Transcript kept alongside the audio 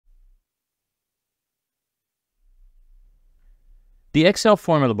The Excel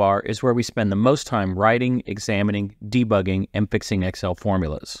formula bar is where we spend the most time writing, examining, debugging, and fixing Excel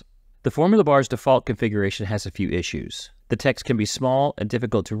formulas. The formula bar's default configuration has a few issues. The text can be small and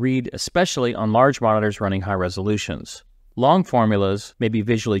difficult to read, especially on large monitors running high resolutions. Long formulas may be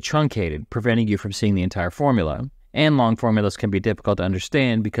visually truncated, preventing you from seeing the entire formula. And long formulas can be difficult to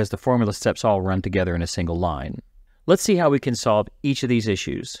understand because the formula steps all run together in a single line. Let's see how we can solve each of these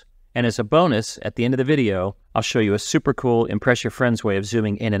issues. And as a bonus, at the end of the video, I'll show you a super cool impress your friends way of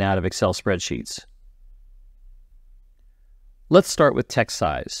zooming in and out of Excel spreadsheets. Let's start with text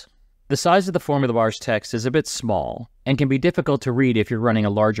size. The size of the formula bar's text is a bit small and can be difficult to read if you're running a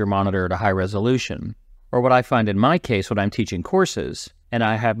larger monitor at a high resolution. Or what I find in my case when I'm teaching courses, and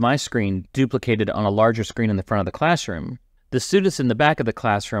I have my screen duplicated on a larger screen in the front of the classroom, the students in the back of the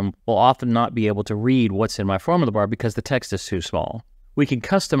classroom will often not be able to read what's in my formula bar because the text is too small. We can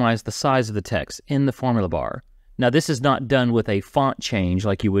customize the size of the text in the formula bar. Now this is not done with a font change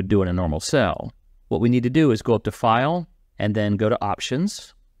like you would do in a normal cell. What we need to do is go up to File and then go to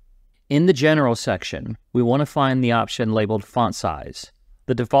Options. In the General section, we want to find the option labeled Font Size.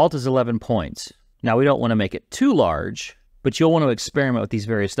 The default is 11 points. Now we don't want to make it too large, but you'll want to experiment with these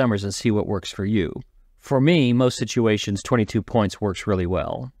various numbers and see what works for you. For me, most situations, 22 points works really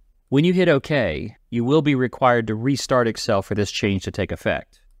well. When you hit OK, you will be required to restart Excel for this change to take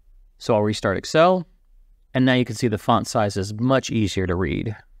effect. So I'll restart Excel, and now you can see the font size is much easier to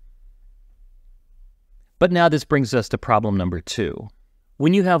read. But now this brings us to problem number 2.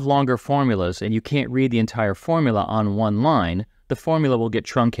 When you have longer formulas and you can't read the entire formula on one line, the formula will get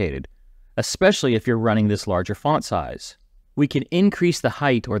truncated, especially if you're running this larger font size. We can increase the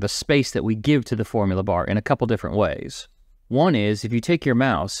height or the space that we give to the formula bar in a couple different ways. One is if you take your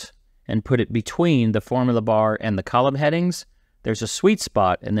mouse and put it between the formula bar and the column headings, there's a sweet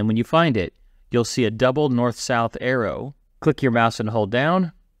spot, and then when you find it, you'll see a double north-south arrow. Click your mouse and hold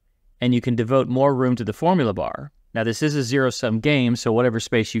down, and you can devote more room to the formula bar. Now this is a zero-sum game, so whatever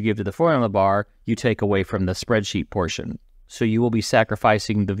space you give to the formula bar, you take away from the spreadsheet portion. So you will be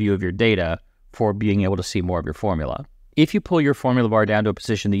sacrificing the view of your data for being able to see more of your formula. If you pull your formula bar down to a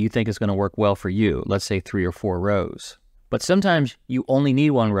position that you think is going to work well for you, let's say 3 or 4 rows, but sometimes you only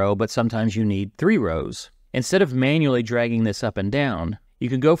need 1 row, but sometimes you need 3 rows. Instead of manually dragging this up and down, you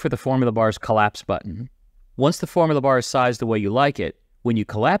can go for the formula bar's collapse button. Once the formula bar is sized the way you like it, when you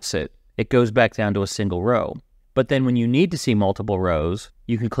collapse it, it goes back down to a single row. But then when you need to see multiple rows,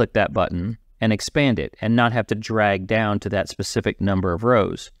 you can click that button and expand it and not have to drag down to that specific number of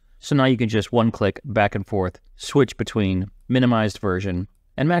rows. So now you can just one-click back and forth, switch between minimized version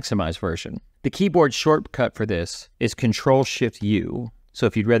and maximized version. The keyboard shortcut for this is Control-Shift-U. So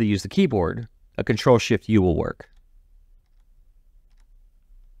if you'd rather use the keyboard, a Control-Shift-U will work.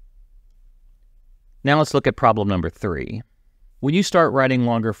 Now let's look at problem number 3. When you start writing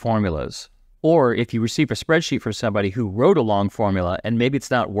longer formulas, or if you receive a spreadsheet from somebody who wrote a long formula and maybe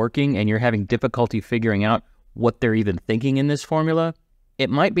it's not working and you're having difficulty figuring out what they're even thinking in this formula, it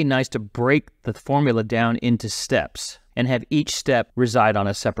might be nice to break the formula down into steps and have each step reside on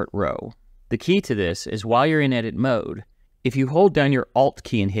a separate row. The key to this is while you're in edit mode, if you hold down your Alt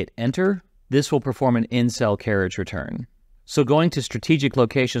key and hit Enter, this will perform an in-cell carriage return. So going to strategic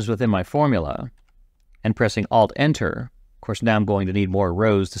locations within my formula and pressing Alt-Enter, of course now I'm going to need more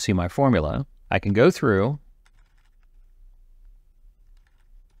rows to see my formula, I can go through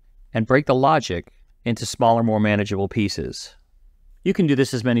and break the logic into smaller, more manageable pieces. You can do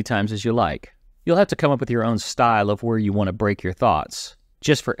this as many times as you like. You'll have to come up with your own style of where you want to break your thoughts.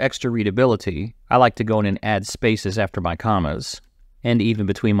 Just for extra readability, I like to go in and add spaces after my commas, and even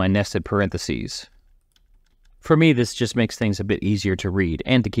between my nested parentheses. For me, this just makes things a bit easier to read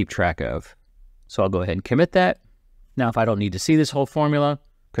and to keep track of. So I'll go ahead and commit that. Now if I don't need to see this whole formula,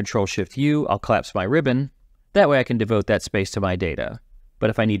 Control-Shift-U, I'll collapse my ribbon. That way I can devote that space to my data. But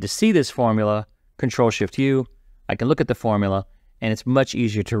if I need to see this formula, Control-Shift-U, I can look at the formula, and it's much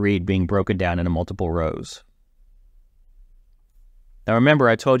easier to read being broken down into multiple rows. Now remember,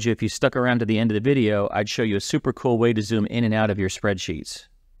 I told you if you stuck around to the end of the video, I'd show you a super cool way to zoom in and out of your spreadsheets.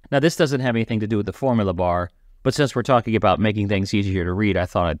 Now this doesn't have anything to do with the formula bar, but since we're talking about making things easier to read, I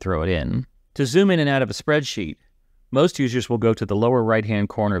thought I'd throw it in. To zoom in and out of a spreadsheet, most users will go to the lower right-hand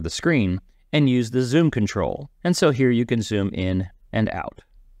corner of the screen and use the zoom control. And so here you can zoom in and out.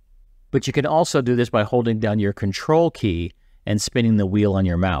 But you can also do this by holding down your Control key and spinning the wheel on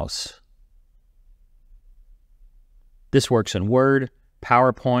your mouse. This works in Word,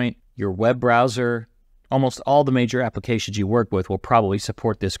 PowerPoint, your web browser. Almost all the major applications you work with will probably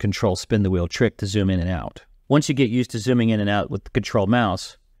support this Control spin the wheel trick to zoom in and out. Once you get used to zooming in and out with the Control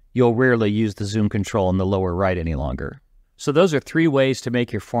mouse, you'll rarely use the zoom control in the lower right any longer. So those are 3 ways to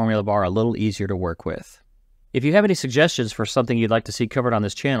make your formula bar a little easier to work with. If you have any suggestions for something you'd like to see covered on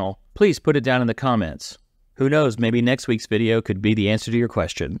this channel, please put it down in the comments. Who knows, maybe next week's video could be the answer to your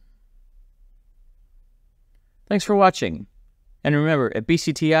question. Thanks for watching. And remember, at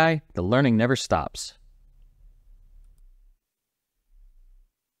BCTI, the learning never stops.